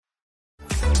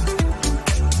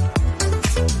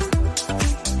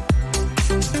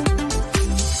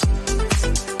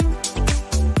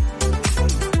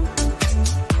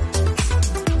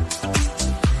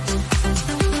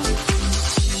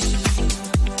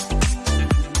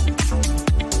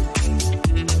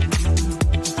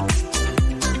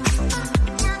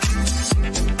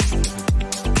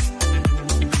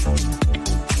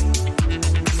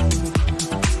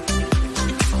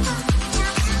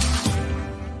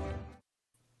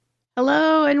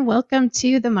Hello and welcome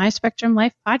to the My Spectrum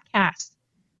Life podcast.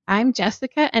 I'm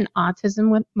Jessica, an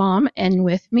autism mom, and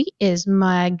with me is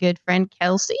my good friend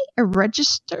Kelsey, a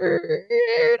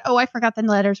registered. Oh, I forgot the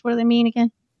letters. What do they mean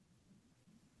again?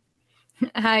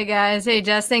 Hi guys. Hey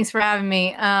Jess, thanks for having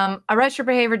me. A registered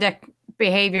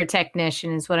behavior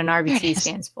technician is what an RBT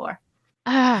stands for.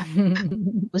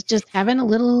 Was just having a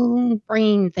little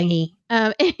brain thingy.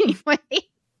 Anyway,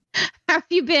 how have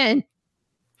you been?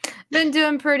 Been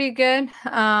doing pretty good.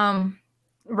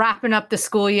 Wrapping up the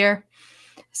school year.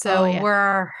 So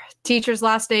we're teachers'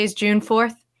 last day is June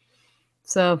 4th.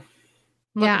 So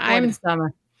looking forward to the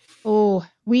summer. Oh,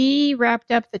 we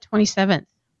wrapped up the 27th.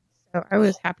 So I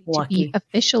was happy to be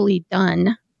officially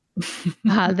done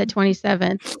the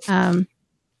 27th.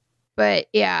 But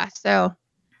yeah, so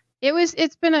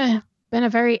it's been a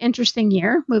very interesting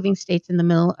year, moving states in the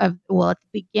middle of, at the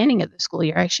beginning of the school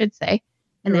year, I should say,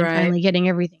 and then finally getting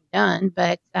everything done.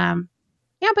 But but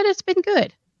it's been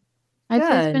good. I'd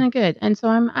say it's been good. And so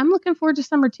I'm looking forward to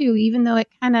summer too, even though it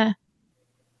kind of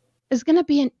is going to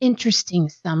be an interesting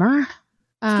summer. It's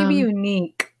going to be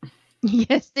unique.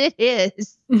 Yes, it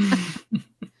is.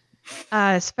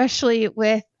 Especially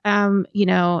with,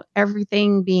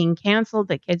 everything being canceled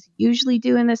that kids usually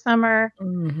do in the summer.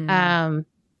 Mm-hmm.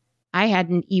 I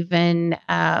hadn't even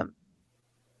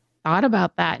thought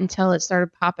about that until it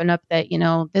started popping up that,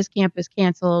 this camp is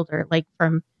canceled, or like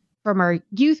from our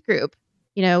youth group,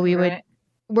 we've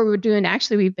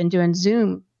been doing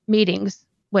Zoom meetings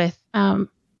with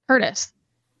Curtis,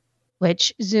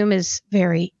 which Zoom is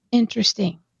very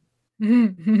interesting.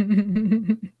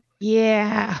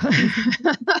 Yeah.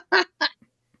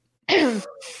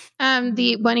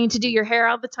 The wanting to do your hair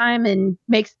all the time and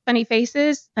makes funny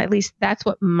faces. At least that's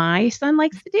what my son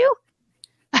likes to do.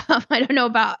 I don't know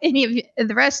about any of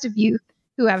the rest of you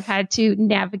who have had to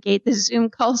navigate the Zoom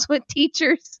calls with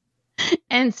teachers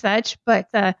and such, but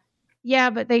but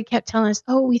they kept telling us,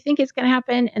 "Oh, we think it's going to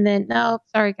happen," and then, "No,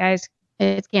 sorry guys,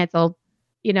 it's canceled."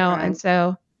 Right. And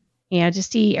so,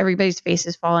 just see everybody's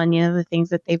faces fall on, the things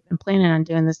that they've been planning on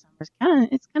doing this summer.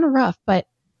 It's kind of rough, but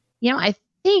I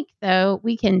think though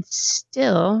we can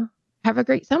still have a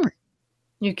great summer.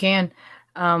 You can.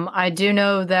 I do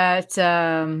know that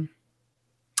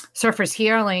Surfers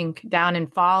Healing down in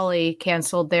Foley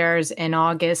canceled theirs in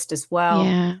August as well.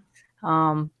 Yeah.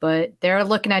 But they're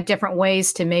looking at different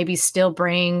ways to maybe still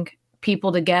bring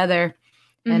people together.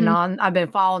 Mm-hmm. And I've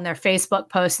been following their Facebook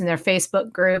posts in their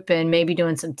Facebook group, and maybe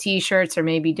doing some T-shirts, or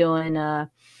maybe doing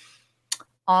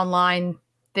online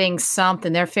things,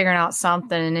 something. They're figuring out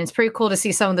something. And it's pretty cool to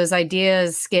see some of those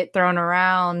ideas get thrown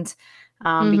around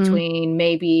between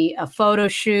maybe a photo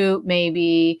shoot,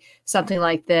 maybe something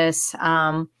like this.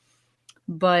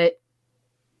 But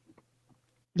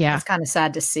it's kind of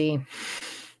sad to see.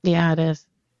 Yeah, it is.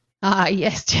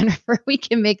 Yes, Jennifer, we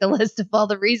can make a list of all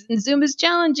the reasons Zoom is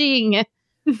challenging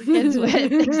for kids with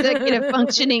executive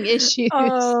functioning issues.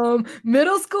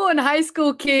 Middle school and high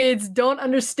school kids don't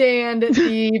understand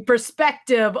the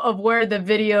perspective of where the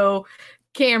video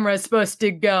camera is supposed to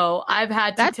go. I've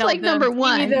had to tell them number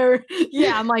one.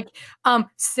 I'm like,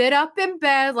 sit up in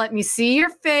bed. Let me see your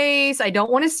face. I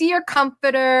don't want to see your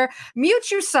comforter.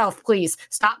 Mute yourself, please.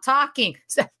 Stop talking.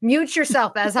 Mute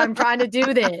yourself as I'm trying to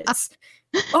do this.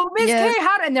 Oh, Miss K,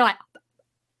 and they're like,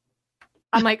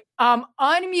 I'm like,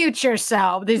 unmute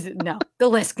yourself. The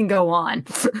list can go on.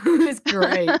 It's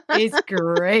great. It's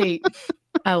great.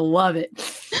 I love it.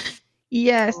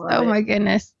 Yes. My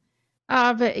goodness.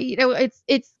 But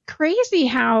it's crazy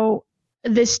how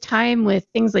this time with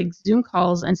things like Zoom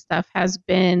calls and stuff has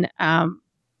been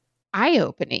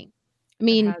eye-opening. I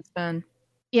mean, it has been.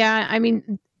 Yeah. I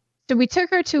mean, so we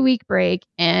took our 2-week break,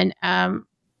 and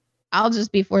I'll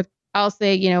say, part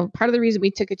of the reason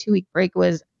we took a 2-week break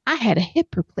was I had a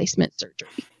hip replacement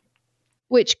surgery,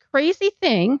 which crazy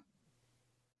thing,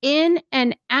 in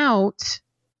and out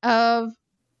of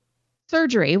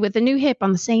surgery with a new hip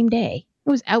on the same day. It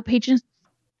was outpatient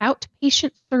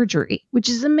surgery, which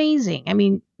is amazing. I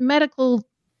mean, medical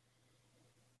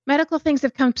things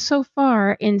have come so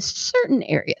far in certain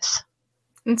areas.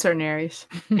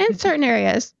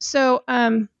 So,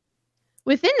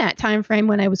 within that time frame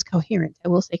when I was coherent, I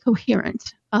will say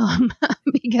coherent,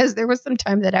 because there was some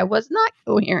time that I was not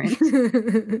coherent.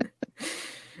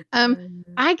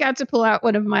 I got to pull out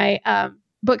one of my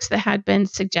books that had been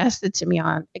suggested to me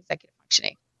on executive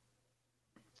functioning.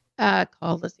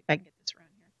 Called, let's see if I can get this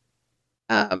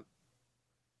around here.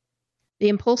 The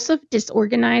Impulsive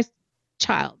Disorganized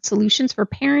Child: Solutions for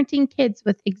Parenting Kids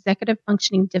with Executive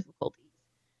Functioning Difficulties,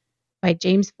 by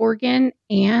James Forgan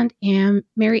and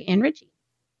Mary Ann Ritchie.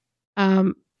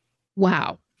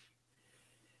 Wow.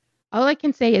 all I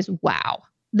can say is, wow,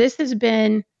 this has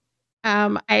been,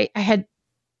 I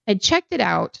checked it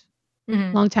out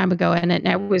a long time ago, and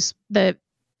it was the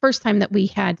first time that we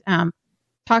had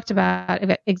talked about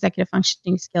executive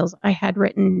functioning skills. I had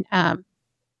written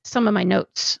some of my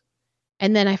notes,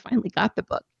 and then I finally got the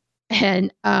book.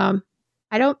 And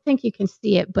I don't think you can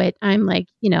see it, but I'm like,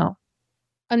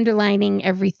 underlining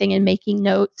everything and making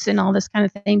notes and all this kind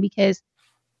of thing, because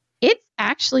it's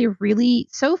actually really,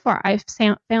 so far, I've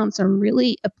found some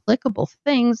really applicable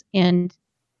things and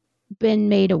been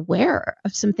made aware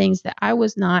of some things that I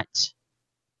was not,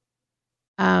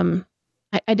 I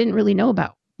didn't really know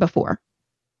about before.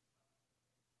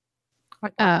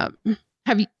 Have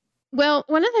you? Well,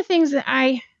 one of the things that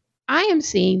I am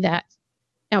seeing that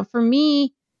now for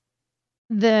me,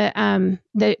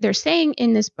 they're saying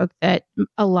in this book that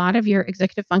a lot of your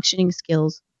executive functioning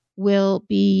skills will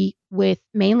be with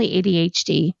mainly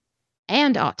ADHD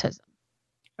and autism.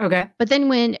 Okay. But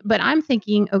I'm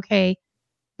thinking, okay,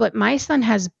 but my son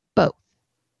has both.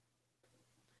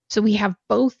 So we have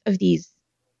both of these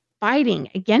fighting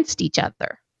against each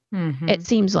other, it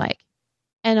seems like.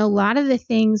 And a lot of the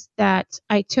things that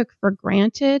I took for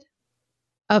granted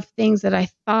of things that I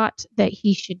thought that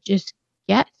he should just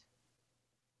get,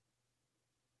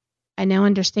 I now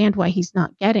understand why he's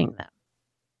not getting them.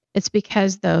 It's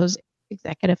because those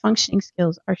executive functioning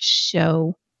skills are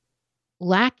so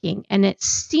lacking. And it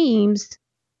seems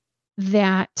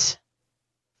that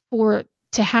to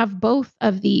have both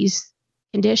of these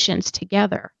conditions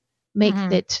together makes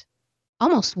it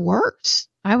almost worse,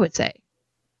 I would say,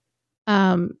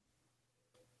 to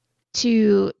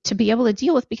be able to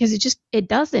deal with, because it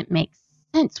doesn't make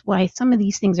sense why some of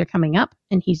these things are coming up,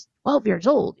 and he's 12 years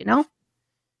old,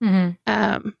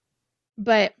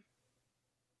 but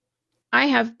I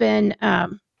have been,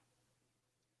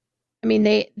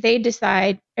 they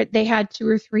had 2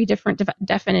 or 3 different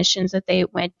definitions that they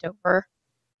went over.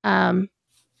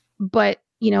 But,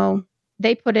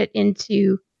 they put it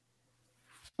into,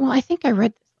 well, I think I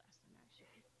read this last time,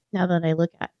 actually, now that I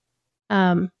look at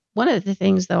one of the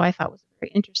things, though, I thought was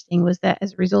very interesting was that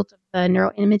as a result of the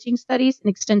neuroimaging studies and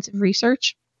extensive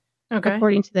research,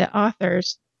 according to the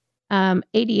authors,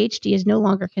 ADHD is no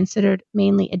longer considered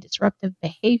mainly a disruptive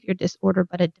behavior disorder,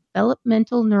 but a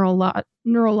developmental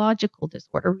neurological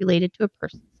disorder related to a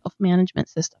person's self-management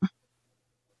system.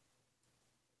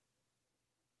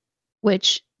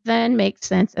 Which then makes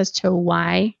sense as to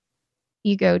why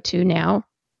you go to now.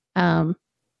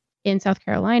 In South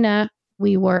Carolina,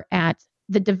 we were at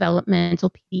the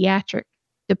developmental pediatric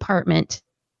department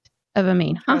of a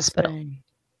main hospital.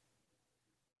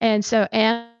 And so,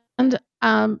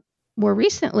 more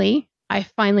recently, I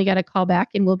finally got a call back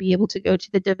and we'll be able to go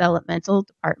to the developmental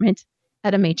department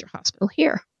at a major hospital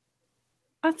here.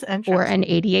 That's interesting. For an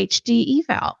ADHD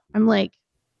eval. I'm like,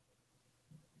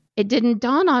 it didn't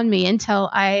dawn on me until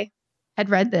I had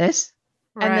read this.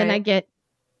 Right. And then I get,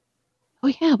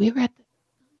 oh yeah, we were at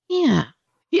yeah.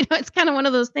 It's kind of one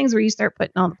of those things where you start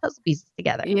putting all the puzzle pieces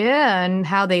together. Yeah, and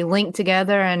how they link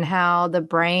together and how the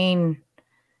brain,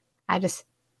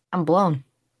 I'm blown.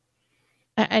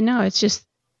 I know, it's just,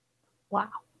 wow.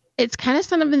 It's kind of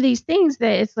some of these things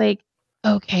that it's like,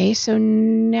 okay, so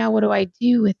now what do I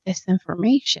do with this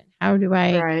information? How do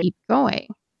I keep going?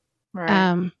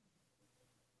 Right.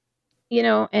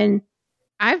 And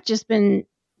I've just been,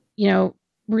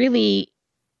 really,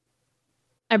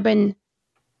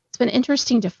 it's been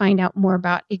interesting to find out more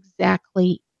about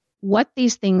exactly what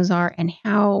these things are and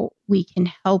how we can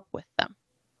help with them.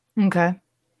 Okay.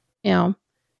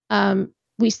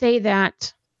 We say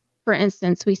that, for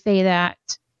instance, with a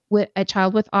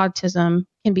child with autism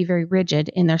can be very rigid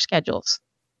in their schedules.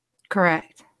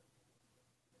 Correct.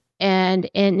 And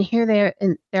here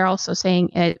they're also saying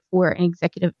it for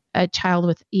a child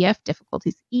with EF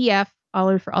difficulties. EF,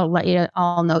 I'll let you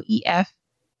all know, EF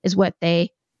is what they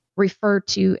refer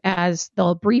to as, they'll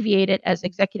abbreviate it as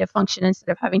executive function instead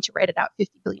of having to write it out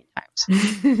 50 billion times.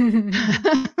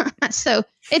 So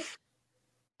it's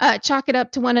chalk it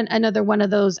up to another one of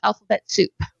those alphabet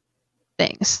soup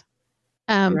things.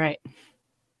 Right.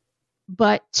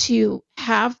 But to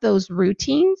have those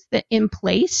routines that in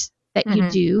place that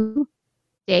you do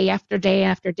day after day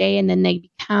after day, and then they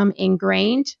become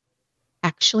ingrained,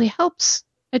 actually helps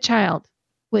a child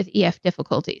with EF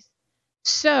difficulties.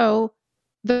 So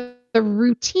the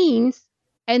routines,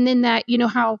 and then that,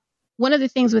 how one of the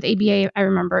things with ABA I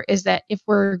remember is that if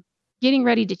we're getting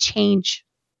ready to change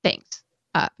things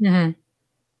up, you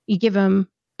give them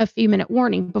a few minute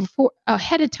warning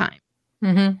ahead of time.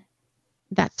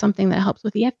 That's something that helps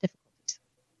with EF difficulties.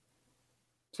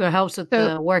 So it helps with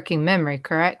the working memory,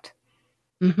 correct?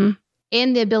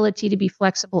 and the ability to be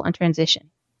flexible on transition.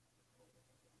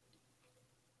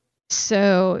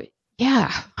 So,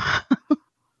 yeah,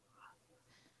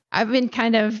 I've been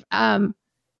kind of a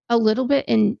little bit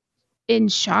in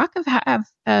shock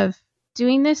of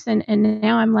doing this, and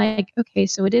now I'm like, okay,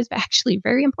 so it is actually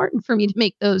very important for me to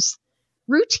make those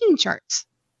routine charts,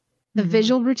 the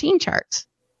visual routine charts,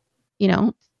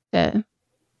 to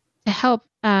help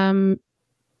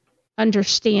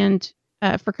understand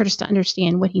for Curtis to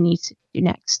understand what he needs to do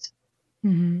next.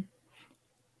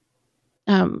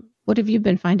 What have you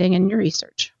been finding in your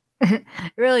research?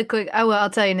 Really quick, I'll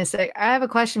tell you in a sec. I have a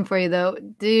question for you though.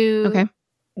 Do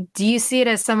you see it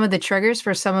as some of the triggers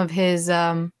for some of his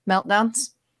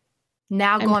meltdowns?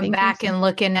 Now going back and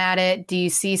looking at it, do you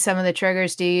see some of the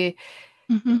triggers? Do you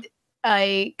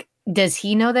does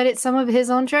he know that it's some of his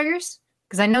own triggers?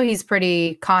 Because I know he's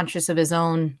pretty conscious of his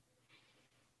own.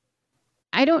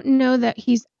 I don't know that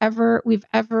we've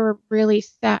ever really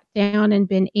sat down and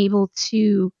been able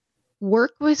to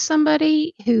work with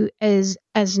somebody who is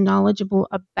as knowledgeable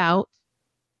about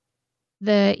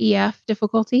the EF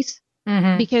difficulties,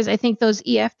 because I think those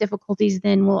EF difficulties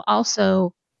then will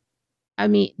also,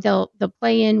 they'll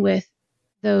play in with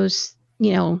those,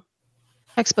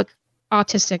 textbook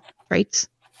autistic traits.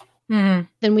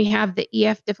 Then we have the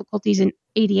EF difficulties in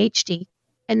ADHD,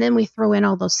 and then we throw in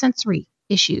all those sensory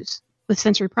issues with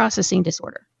sensory processing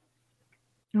disorder.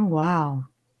 Oh, wow.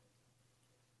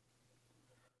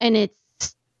 And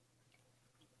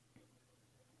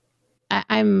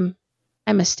I'm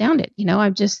astounded,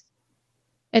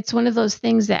 it's one of those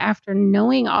things that after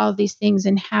knowing all of these things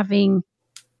and having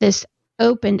this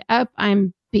opened up,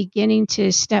 I'm beginning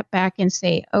to step back and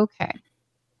say, okay,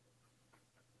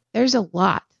 there's a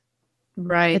lot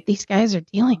that these guys are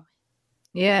dealing with.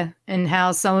 Yeah. And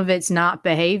how some of it's not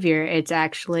behavior. It's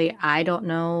actually, I don't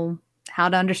know how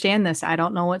to understand this. I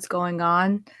don't know what's going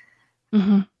on.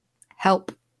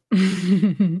 Help.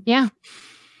 Yeah.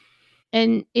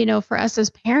 And, for us as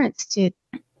parents to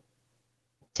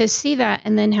see that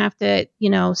and then have to,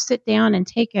 sit down and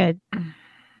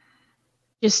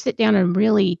just sit down and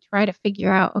really try to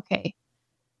figure out, okay,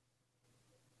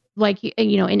 like,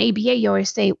 in ABA, you always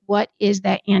say, what is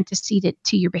that antecedent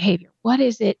to your behavior? What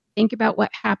is it? Think about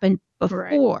what happened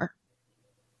before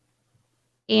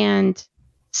and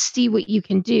see what you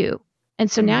can do.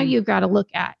 And so now you've got to look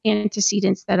at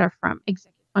antecedents that are from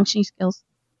executive functioning skills,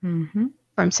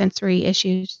 from sensory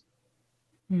issues,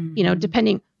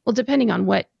 depending on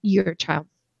what your child's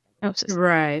diagnosis.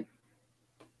 Right.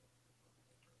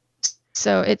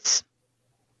 So it's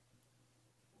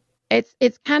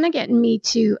kind of getting me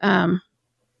to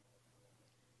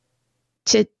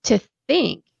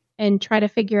think and try to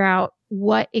figure out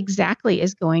what exactly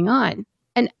is going on.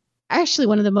 And actually,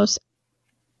 one of the most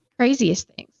craziest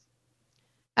things,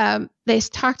 they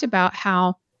talked about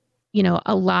how,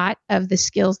 a lot of the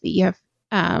skills that you have,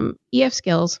 EF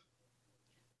skills,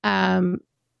 are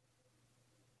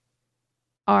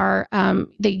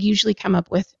they usually come up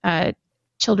with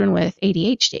children with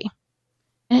ADHD.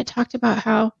 And it talked about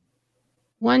how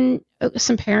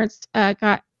some parents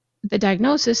got the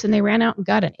diagnosis and they ran out and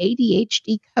got an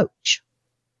ADHD coach.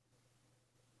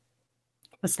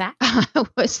 What's that? I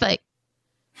was like,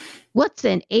 what's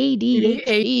an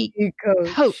ADHD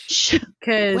coach?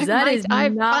 Because that is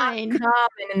not common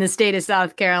in the state of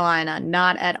South Carolina.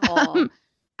 Not at all.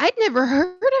 I'd never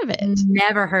heard of it.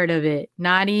 Never heard of it.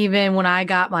 Not even when I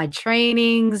got my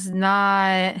trainings.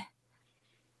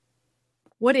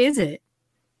 What is it?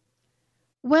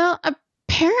 Well,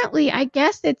 apparently, I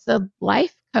guess it's a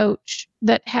life coach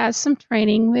that has some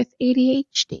training with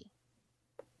ADHD.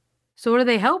 So what do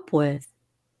they help with?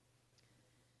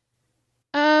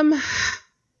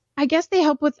 I guess they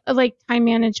help with like time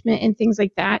management and things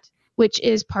like that, which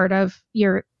is part of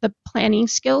the planning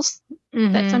skills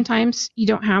that sometimes you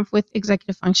don't have with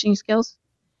executive functioning skills.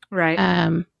 Right.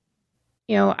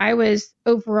 I was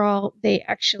overall, they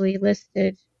actually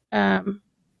listed, and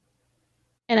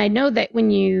I know that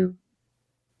when you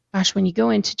go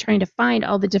into trying to find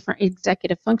all the different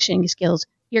executive functioning skills,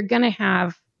 you're going to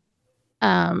have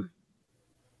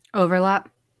overlap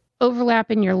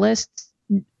in your lists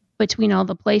between all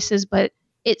the places. But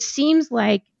it seems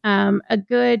like a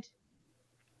good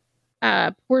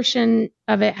portion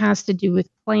of it has to do with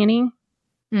planning,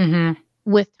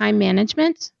 with time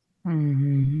management,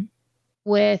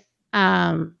 with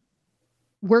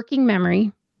working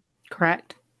memory.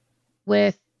 Correct.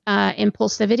 With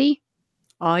impulsivity.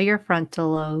 All your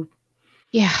frontal lobe.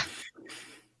 Yeah.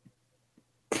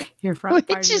 Your front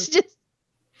part. Which is just,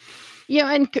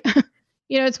 and,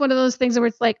 it's one of those things where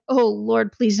it's like, oh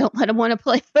Lord, please don't let him want to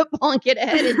play football and get a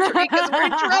head injury because we're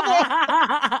in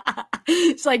trouble.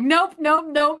 It's like, nope,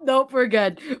 we're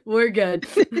good.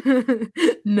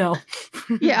 No.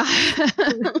 Yeah.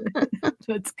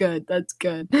 That's good.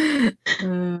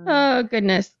 Oh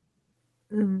goodness.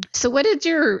 So what did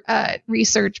your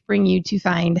research bring you to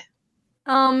find?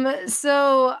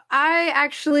 So I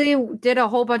actually did a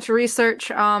whole bunch of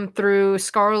research through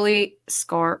scholarly,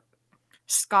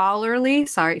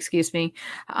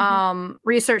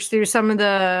 research through some of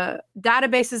the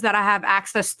databases that I have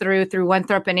access through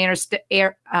Winthrop and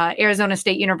Arizona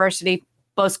State University,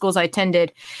 both schools I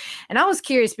attended. And I was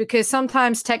curious because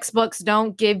sometimes textbooks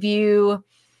don't give you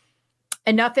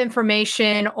enough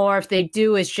information, or if they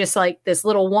do, it's just like this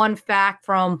little one fact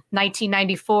from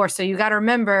 1994. So you got to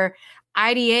remember,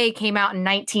 IDA came out in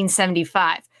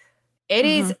 1975.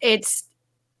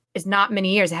 It's not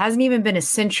many years. It hasn't even been a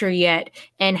century yet.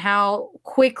 And how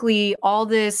quickly all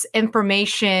this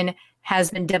information has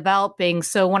been developing.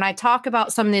 So when I talk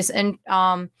about some of this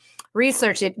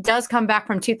research, it does come back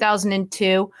from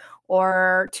 2002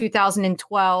 or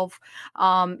 2012.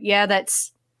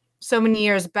 That's so many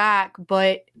years back,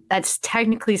 but that's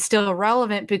technically still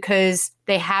relevant because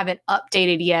they haven't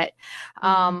updated yet.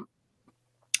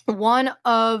 One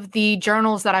of the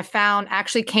journals that I found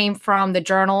actually came from the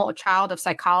Journal Child of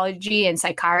Psychology and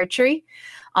Psychiatry.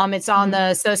 It's on the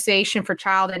Association for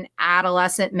Child and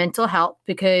Adolescent Mental Health,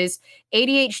 because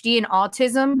ADHD and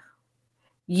autism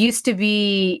used to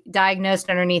be diagnosed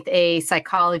underneath a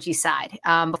psychology side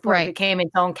before it became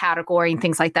its own category and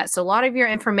things like that. So a lot of your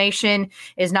information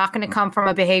is not going to come from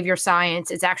a behavior science.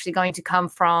 It's actually going to come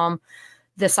from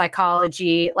the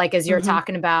psychology, like as you're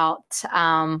talking about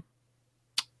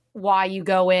why you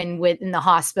go in the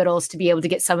hospitals to be able to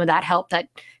get some of that help that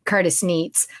Curtis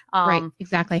needs. Right,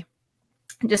 exactly.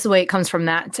 Just the way it comes from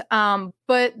that.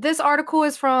 But this article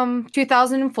is from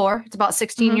 2004. It's about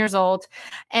 16 years old.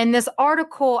 And this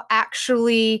article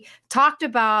actually talked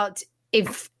about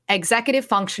executive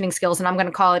functioning skills, and I'm going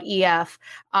to call it EF,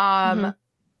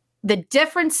 the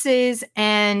differences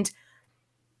and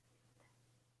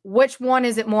which one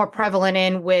is it more prevalent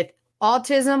in with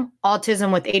autism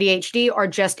with ADHD, or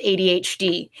just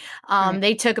ADHD.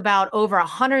 They took about over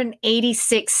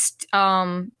 186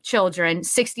 children,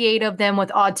 68 of them with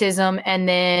autism, and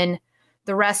then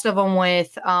the rest of them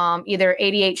with either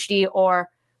ADHD or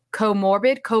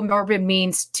comorbid. Comorbid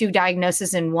means two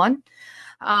diagnoses in one.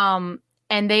 And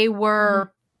they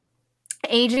were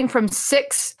aging from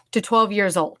 6 to 12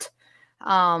 years old.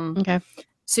 Okay.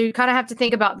 So you kind of have to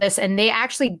think about this. And they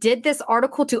actually did this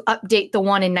article to update the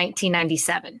one in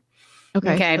 1997.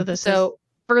 Okay. So this is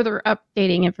further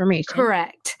updating information.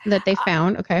 Correct. That they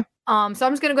found. Okay. So I'm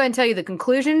just going to go ahead and tell you the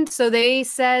conclusion. So they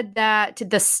said that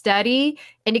the study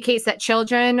indicates that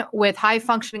children with high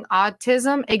functioning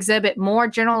autism exhibit more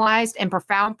generalized and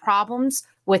profound problems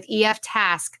with EF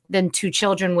tasks than to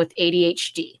children with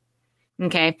ADHD.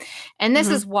 Okay. And this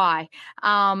is why.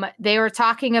 They were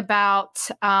talking about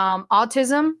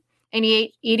autism and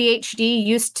ADHD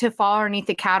used to fall underneath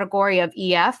the category of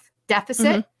EF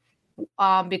deficit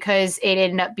because it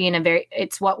ended up being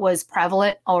it's what was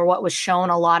prevalent or what was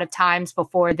shown a lot of times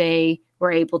before they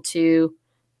were able to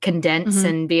condense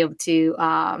and be able to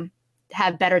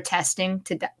have better testing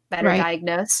to better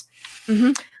diagnose.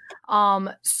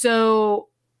 So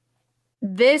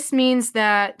this means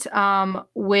that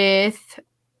with,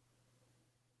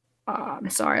 I'm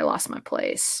sorry, I lost my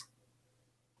place.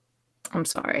 I'm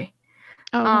sorry.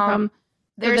 Oh, no problem.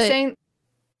 They're saying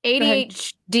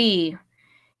ADHD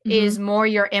is more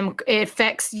it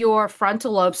affects your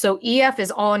frontal lobe. So EF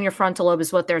is all in your frontal lobe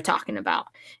is what they're talking about.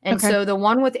 And so the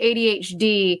one with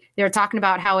ADHD, they're talking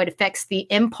about how it affects the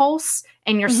impulse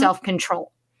and your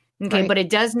self-control. Okay. But it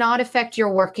does not affect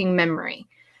your working memory.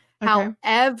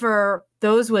 However,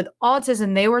 those with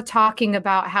autism, they were talking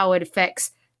about how it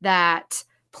affects that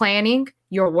planning,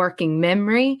 your working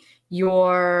memory,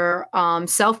 your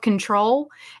self-control,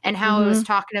 and how it was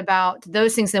talking about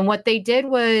those things. And what they did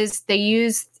was they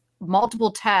used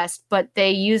multiple tests, but they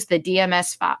used the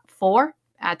DMS-4.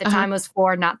 At the time it was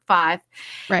 4, not 5.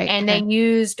 Right. And they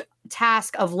used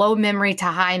task of low memory to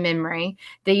high memory.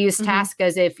 They use task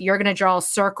as if you're going to draw a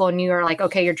circle and you're like,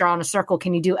 okay, you're drawing a circle.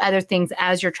 Can you do other things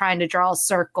as you're trying to draw a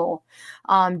circle?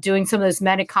 Doing some of those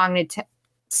metacognitive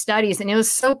studies. And it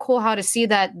was so cool how to see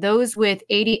that those with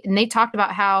and they talked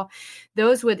about how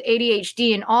those with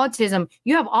ADHD and autism,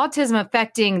 you have autism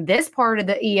affecting this part of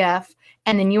the EF,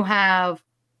 and then you have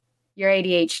your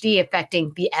ADHD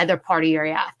affecting the other part of your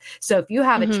EF. So if you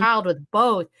have a child with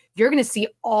both, you're going to see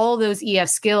all those EF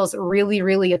skills really,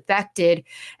 really affected,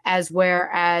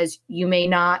 whereas you may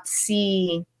not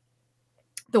see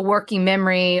the working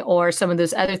memory or some of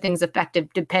those other things affected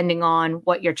depending on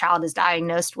what your child is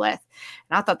diagnosed with.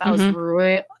 And I thought that was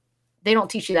real. They don't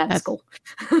teach you that in school.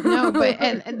 No, but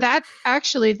and that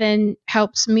actually then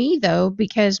helps me though,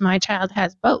 because my child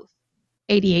has both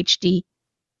ADHD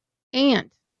and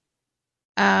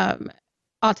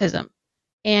autism,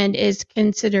 and is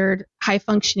considered high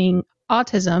functioning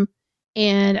autism.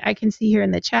 And I can see here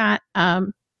in the chat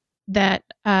that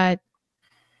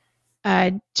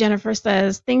Jennifer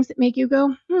says things that make you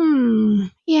go,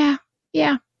 yeah.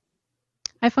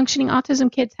 High functioning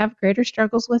autism kids have greater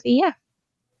struggles with EF.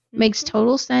 Makes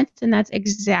total sense. And that's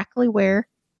exactly where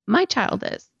my child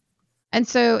is. And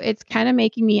so it's kind of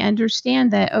making me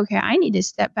understand that, okay, I need to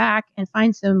step back and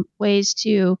find some ways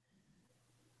to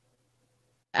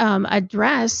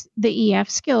address the EF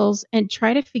skills and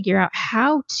try to figure out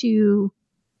how to,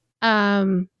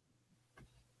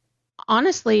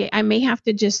 honestly, I may have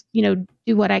to just, do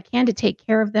what I can to take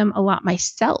care of them a lot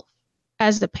myself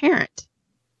as the parent,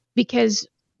 because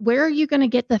where are you going to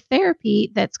get the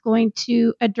therapy that's going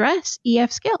to address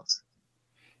EF skills?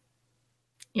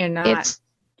 You're not.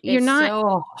 It's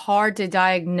so hard to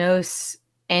diagnose,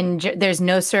 and there's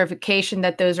no certification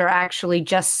that those are actually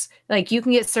just like, you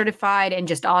can get certified in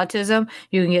just autism,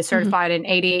 you can get certified in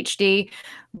ADHD,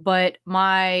 but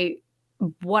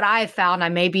what I found, I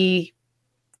may be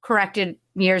corrected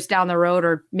years down the road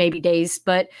or maybe days,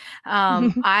 but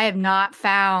I have not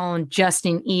found just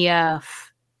an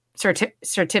EF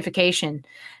certification.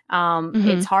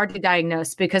 It's hard to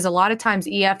diagnose because a lot of times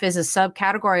EF is a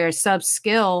subcategory or sub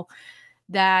skill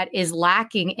that is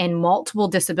lacking in multiple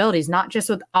disabilities, not just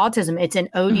with autism. It's in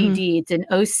ODD, it's in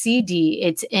OCD,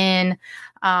 it's in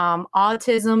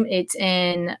autism, it's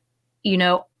in,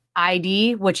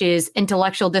 ID, which is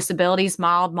intellectual disabilities,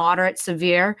 mild, moderate,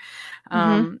 severe.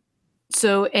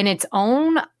 So in its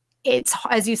own, it's,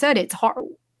 as you said, it's hard.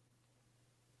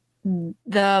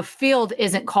 The field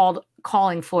isn't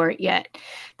calling for it yet.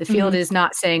 The field is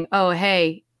not saying, oh,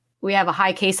 hey, we have a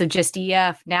high case of just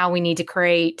EF. Now we need to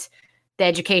create the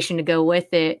education to go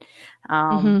with it.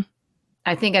 I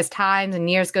think as times and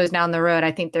years goes down the road,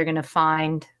 I think they're going to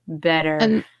find better.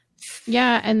 And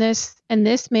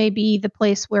this may be the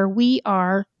place where we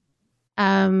are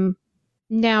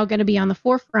now going to be on the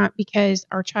forefront, because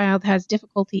our child has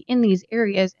difficulty in these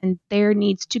areas and there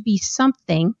needs to be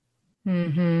something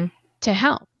to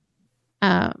help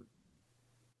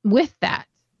with that.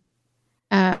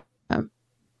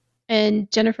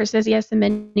 And Jennifer says, yes, and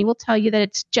many will tell you that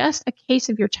it's just a case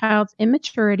of your child's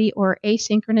immaturity or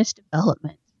asynchronous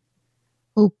development.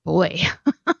 Oh boy.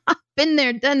 Been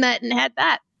there, done that, and had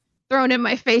that thrown in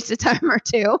my face a time or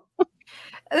two.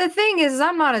 The thing is,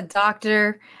 I'm not a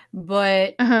doctor,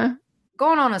 but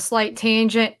going on a slight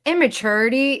tangent,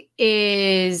 immaturity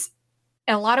is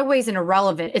in a lot of ways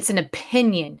irrelevant. It's an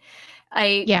opinion.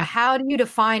 How do you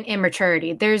define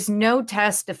immaturity? There's no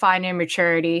test to define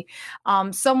immaturity.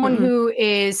 Someone who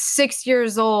is 6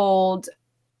 years old,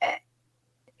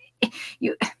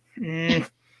 you're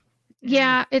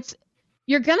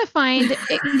gonna find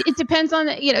it depends on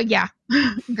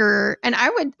and I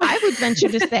would venture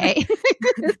to say,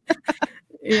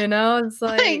 it's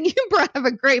like, you brought up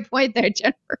a great point there,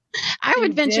 Jennifer. I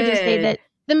would venture to say that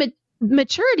the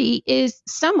maturity is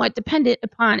somewhat dependent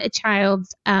upon a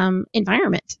child's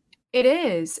environment. It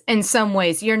is in some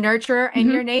ways your nurture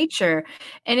and your nature,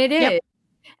 and it is.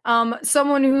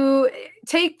 Someone who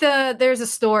there's a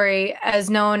story as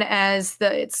known as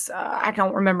I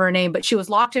don't remember her name, but she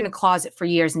was locked in a closet for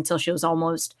years until she was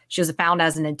found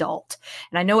as an adult.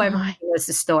 And I know everybody knows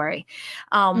the story.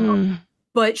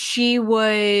 But she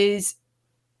was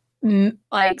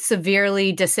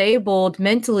severely disabled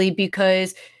mentally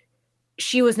because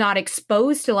she was not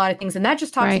exposed to a lot of things. And that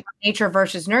just talks about nature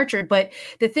versus nurture. But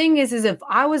the thing is if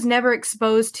I was never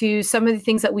exposed to some of the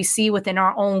things that we see within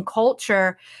our own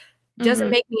culture, doesn't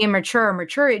make me immature or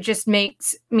mature. It just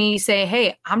makes me say,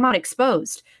 hey, I'm not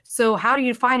exposed. So how do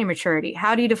you define immaturity?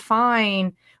 How do you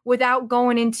define without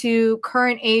going into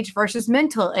current age versus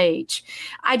mental age?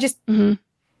 I just...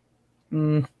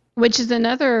 Which is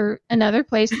another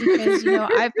place, because,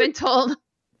 I've been told...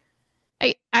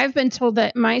 I've been told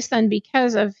that my son,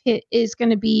 because of it, is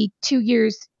going to be 2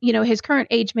 years, his current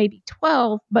age may be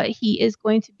 12, but he is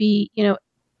going to be,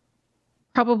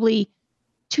 probably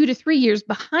 2 to 3 years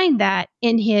behind that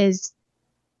in his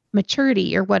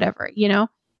maturity or whatever, and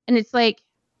it's like,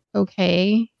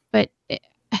 okay, but,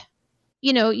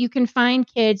 you can find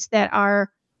kids that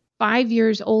are 5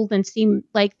 years old and seem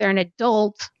like they're an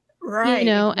adult, Right. you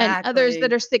know, and others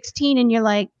that are 16 and you're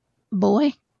like,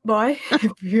 boy. Boy,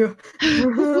 Yeah,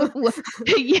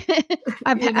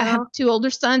 I have 2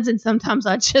 older sons, and sometimes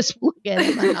I just look at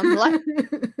them and I'm like,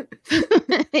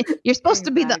 you're supposed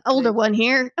to be the older one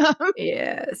here.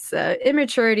 Yes.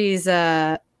 Immaturity is,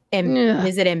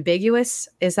 is it ambiguous?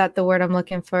 Is that the word I'm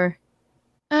looking for?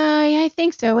 Yeah, I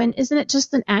think so. And isn't it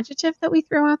just an adjective that we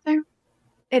throw out there?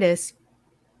 It is.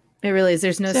 It really is.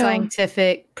 There's no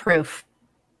scientific proof.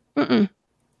 Nope.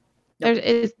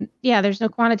 There's no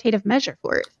quantitative measure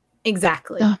for it.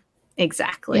 Exactly.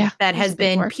 Exactly. Yeah, that has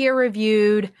been peer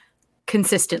reviewed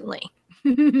consistently.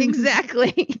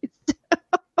 Exactly.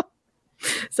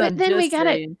 So but then we got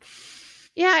it.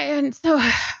 Yeah. And so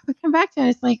we come back to it.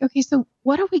 It's like, okay, so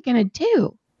what are we going to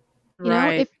do? You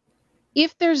know,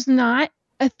 if there's not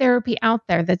a therapy out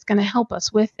there that's going to help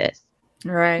us with this,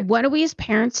 right? What do we as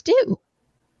parents do?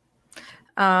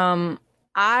 I'm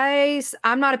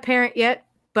not a parent yet,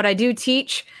 but I do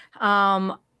teach.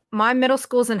 My middle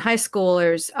schools and high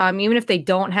schoolers, even if they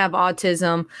don't have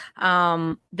autism,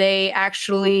 they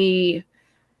actually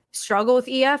struggle with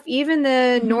EF, even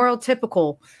the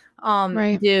neurotypical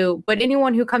do. But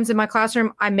anyone who comes in my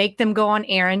classroom, I make them go on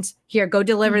errands. Here, go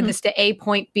deliver this to A,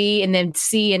 point B, and then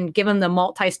C, and give them the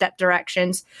multi-step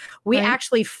directions. We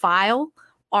actually file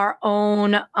our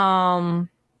own, our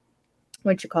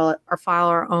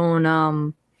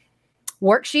own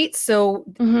worksheets. So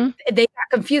they got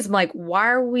confused. I'm like, why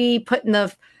are we putting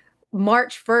the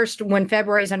March 1st when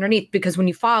February is underneath? Because when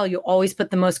you file, you always put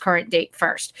the most current date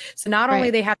first. So not only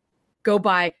they have to go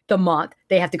by the month,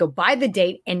 they have to go by the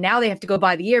date, and now they have to go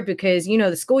by the year because, you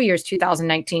know, the school year is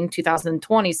 2019,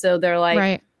 2020. So they're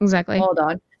like, exactly. Hold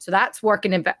on. So that's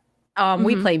working in.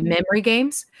 We play memory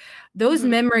games. Those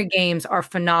memory games are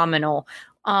phenomenal.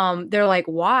 They're like,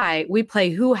 why? We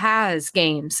play Who Has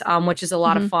games, which is a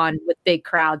lot of fun with big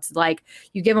crowds. Like,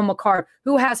 you give them a card,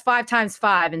 who has 5 times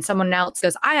 5? And someone else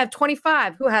goes, I have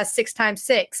 25. Who has 6 times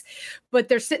 6? But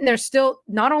they're sitting there still,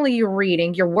 not only you're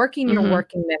reading, you're working your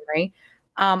working memory.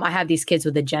 I have these kids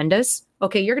with agendas.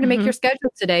 Okay, you're going to make your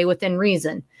schedule today within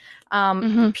reason.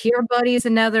 Peer Buddy is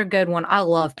another good one. I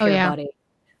love Peer Buddy.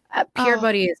 Peer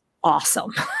Buddy is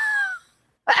awesome.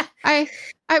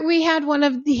 We had one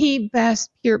of the best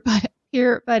peer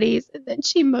buddies, and then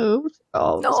she moved.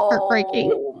 Oh, it was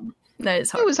heartbreaking. That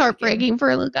is heartbreaking. It was heartbreaking for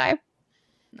a little guy.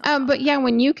 But yeah,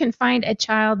 when you can find a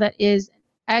child that is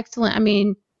excellent, I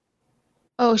mean,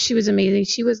 she was amazing.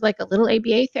 She was like a little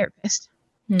ABA therapist.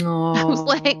 I was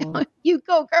like, you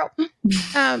go, girl.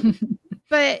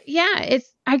 But yeah,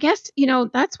 I guess, you know,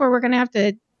 that's where we're going to have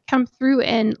to come through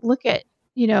and look at,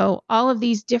 you know, all of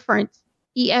these different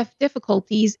EF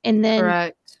difficulties. And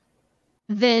then,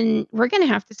 then we're going to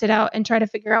have to sit out and try to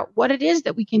figure out what it is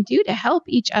that we can do to help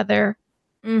each other,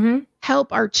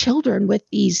 help our children with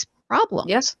these problems.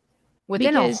 Yes.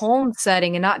 Within a home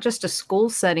setting and not just a school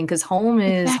setting, because home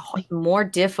is more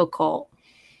difficult.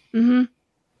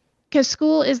 Because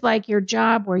school is like your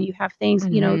job where you have things,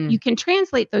 you know, you can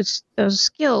translate those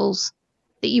skills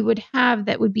that you would have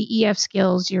that would be EF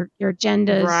skills, your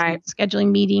agendas,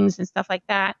 scheduling meetings and stuff like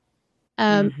that,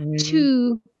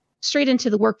 to straight into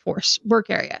the work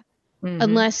area,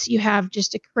 unless you have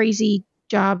just a crazy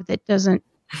job that doesn't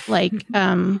like,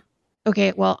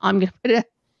 okay, well, I'm going to put it,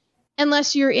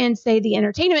 unless you're in, say, the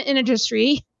entertainment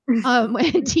industry, and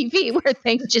TV, where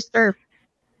things just are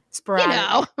sporadic.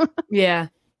 You know,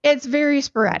 it's very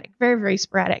sporadic, very, very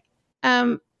sporadic.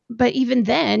 But even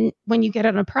then, when you get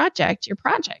on a project, your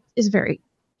project is very,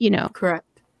 you know,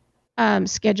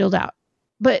 scheduled out.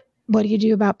 But what do you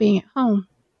do about being at home?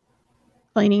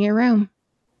 Cleaning your room,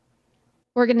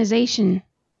 organization,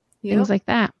 things like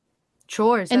that.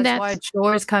 Chores. And that's why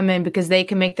chores come in, because they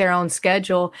can make their own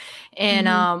schedule. And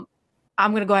I'm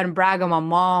going to go ahead and brag on my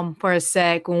mom for a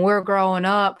sec. When we were growing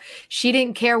up, she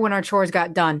didn't care when our chores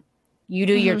got done. You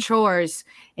do your chores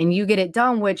and you get it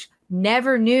done, which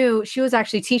never knew. She was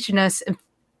actually teaching us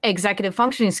executive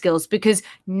functioning skills, because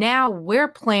now we're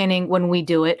planning when we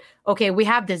do it. Okay, we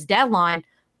have this deadline,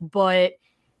 but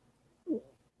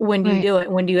when do you do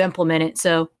it? When do you implement it?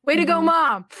 So way to go,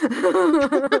 Mom.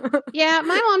 Yeah,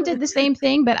 my mom did the same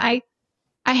thing, but I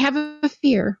have a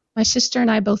fear. My sister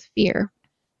and I both fear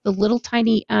the little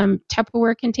tiny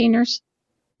Tupperware containers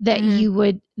that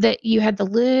you had the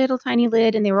little tiny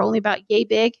lid and they were only about yay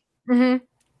big.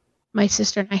 My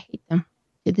sister and I hate them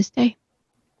to this day.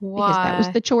 Why? Because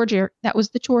that was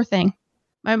the chore thing.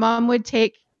 My mom would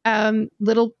take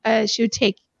she would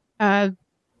take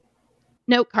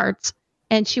note cards,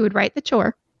 and she would write the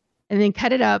chore and then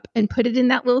cut it up and put it in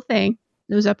that little thing.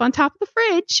 It was up on top of the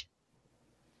fridge.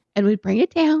 and we'd bring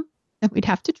it down and we'd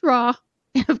have to draw.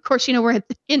 And of course, we're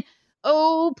thinking,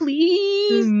 oh,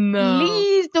 please,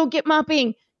 please don't get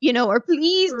mopping, or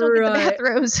please don't get the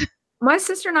bathrooms. My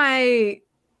sister and I,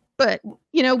 but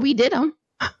we did them.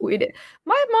 We did.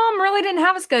 My mom really didn't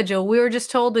have a schedule. We were just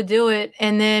told to do it.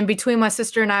 And then between my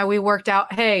sister and I, we worked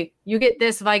out, hey, you get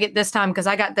this if I get this time because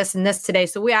I got this and this today.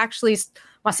 So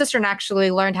my sister and I actually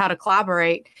learned how to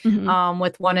collaborate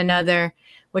with one another,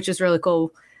 which is really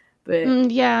cool.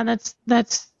 But yeah,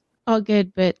 that's all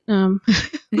good. But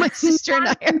my sister and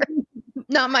I are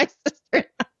not my sister.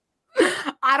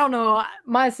 I don't know.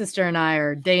 My sister and I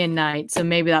are day and night, so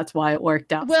maybe that's why it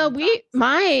worked out. Well,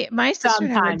 my sister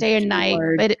and I were day and night,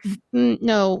 but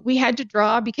no, we had to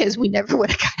draw because we never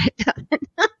would have got it done.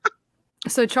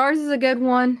 So Char's is a good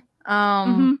one.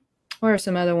 What are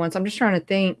some other ones? I'm just trying to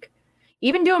think.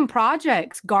 Even doing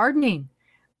projects, gardening.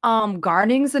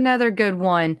 Gardening's another good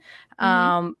one.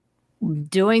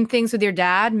 Doing things with your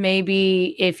dad.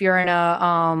 Maybe if you're in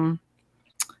a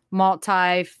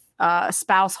multi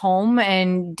spouse home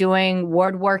and doing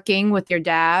woodworking with your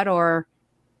dad or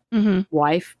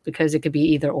wife, because it could be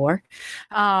either or.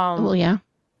 Well, yeah.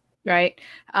 Right.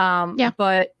 Yeah.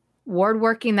 But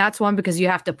woodworking, that's one because you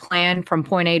have to plan from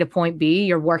point A to point B.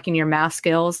 You're working your math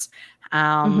skills.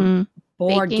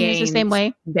 Board baking games, is the same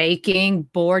way. Baking,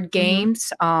 board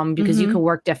games, because you can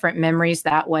work different memories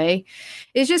that way.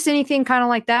 It's just anything kind of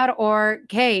like that. Or,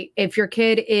 hey, if your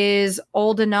kid is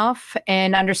old enough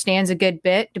and understands a good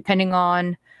bit, depending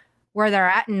on where they're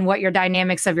at and what your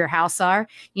dynamics of your house are.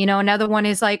 Another one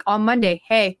is like on Monday,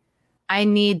 hey, I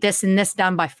need this and this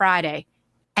done by Friday.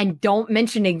 And don't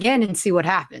mention again and see what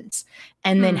happens.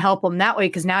 And then help them that way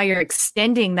because now you're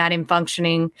extending that in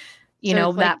functioning.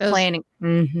 That planning.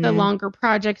 The longer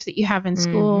projects that you have in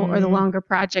school or the longer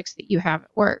projects that you have at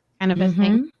work kind of a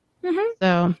thing.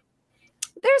 So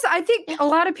I think a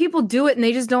lot of people do it and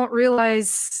they just don't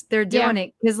realize they're doing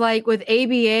it. Because like with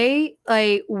ABA,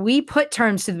 like we put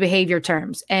terms to the behavior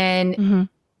terms and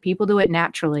people do it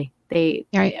naturally.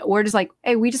 We're just like,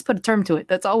 hey, we just put a term to it.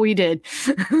 That's all we did.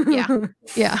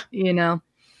 Yeah.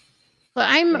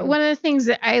 Well, one of the things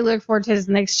that I look forward to is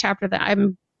the next chapter that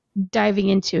I'm diving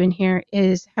into in here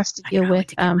has to deal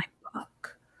with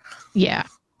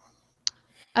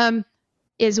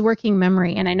is working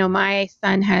memory, and I know my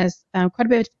son has quite a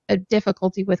bit of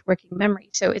difficulty with working memory,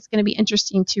 so it's going to be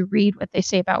interesting to read what they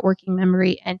say about working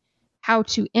memory and how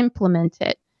to implement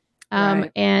it.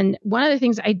 And one of the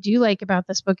things I do like about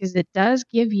this book is it does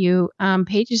give you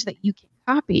pages that you can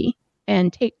copy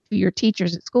and take to your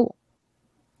teachers at school.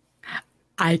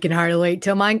 I can hardly wait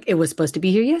till mine. It was supposed to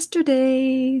be here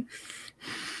yesterday.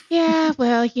 Yeah,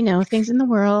 well, things in the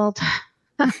world.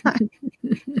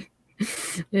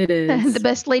 It is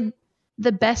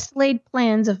the best laid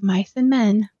plans of mice and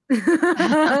men.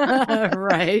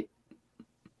 Right.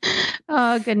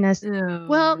 Oh goodness. Oh.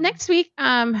 Well, next week,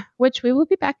 which we will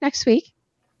be back next week.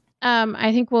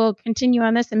 I think we'll continue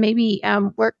on this and maybe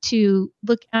work to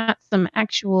look at some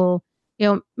actual,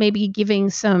 maybe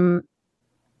giving some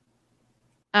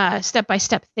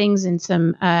step-by-step things and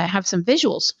some have some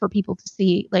visuals for people to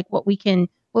see like what we've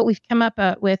come up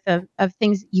with of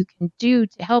things that you can do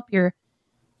to help your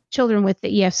children with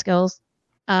the EF skills,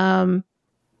 and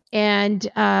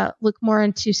look more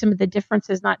into some of the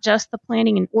differences, not just the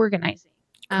planning and organizing,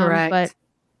 but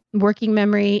working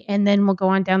memory. And then we'll go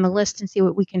on down the list and see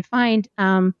what we can find,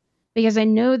 because I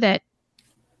know that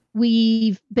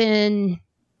we've been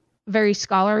very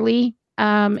scholarly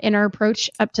in our approach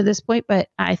up to this point, but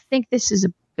I think this is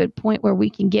a good point where we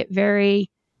can get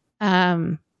very,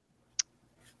 what's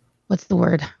the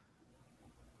word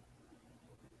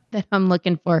that I'm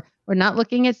looking for? We're not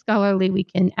looking at scholarly. We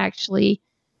can actually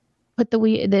put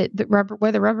the rubber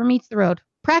where the rubber meets the road.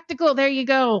 Practical. There you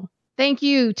go. Thank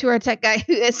you to our tech guy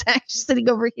who is actually sitting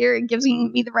over here and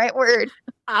giving me the right word.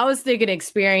 I was thinking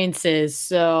experiences.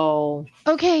 So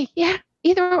okay, yeah,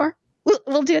 either or.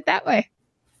 We'll do it that way.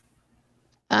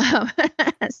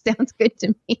 Sounds good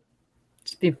to me.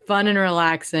 Just be fun and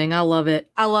relaxing. I love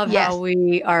it. I love how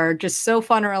we are just so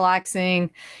fun and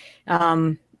relaxing,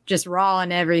 just raw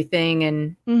and everything,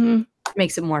 and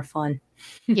makes it more fun.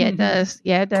 Yeah, it does.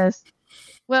 Yeah, it does.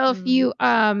 Well, if you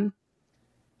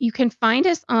you can find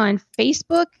us on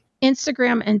Facebook,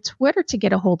 Instagram, and Twitter to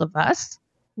get a hold of us.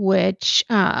 Which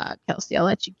Kelsey, I'll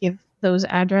let you give those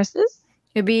addresses.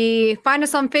 It'd be find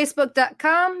us on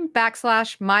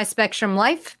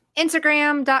Facebook.com/MySpectrumLife,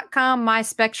 Instagram.com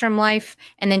MySpectrumLife,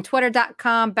 and then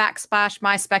Twitter.com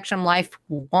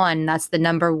 /MySpectrumLife1. That's the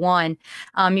number 1.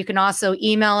 You can also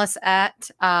email us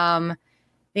at I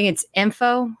think it's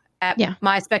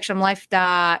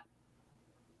info@myspectrumlife.com.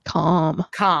 Com.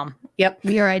 Yep.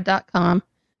 WeAreI.com.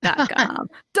 .com.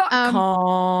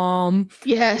 .com.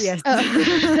 Yes.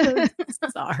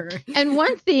 Sorry. And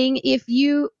one thing, if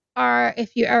you are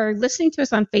listening to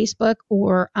us on Facebook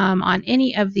or on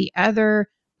any of the other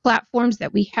platforms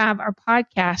that we have our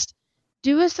podcast,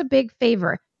 do us a big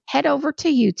favor. Head over to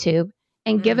YouTube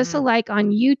and give us a like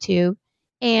on YouTube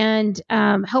and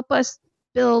help us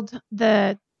build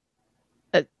the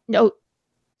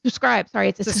subscribe. Sorry,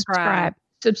 it's a subscribe.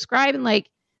 Subscribe and like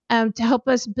to help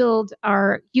us build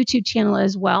our YouTube channel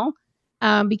as well.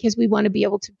 Because we want to be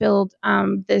able to build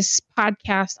this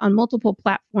podcast on multiple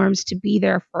platforms to be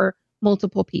there for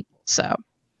multiple people. So,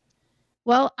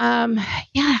 well,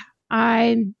 yeah,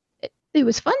 it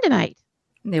was fun tonight.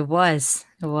 It was.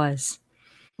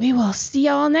 We will see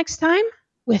y'all next time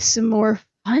with some more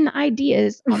fun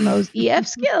ideas on those EF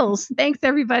skills. Thanks,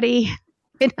 everybody.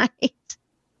 Good night.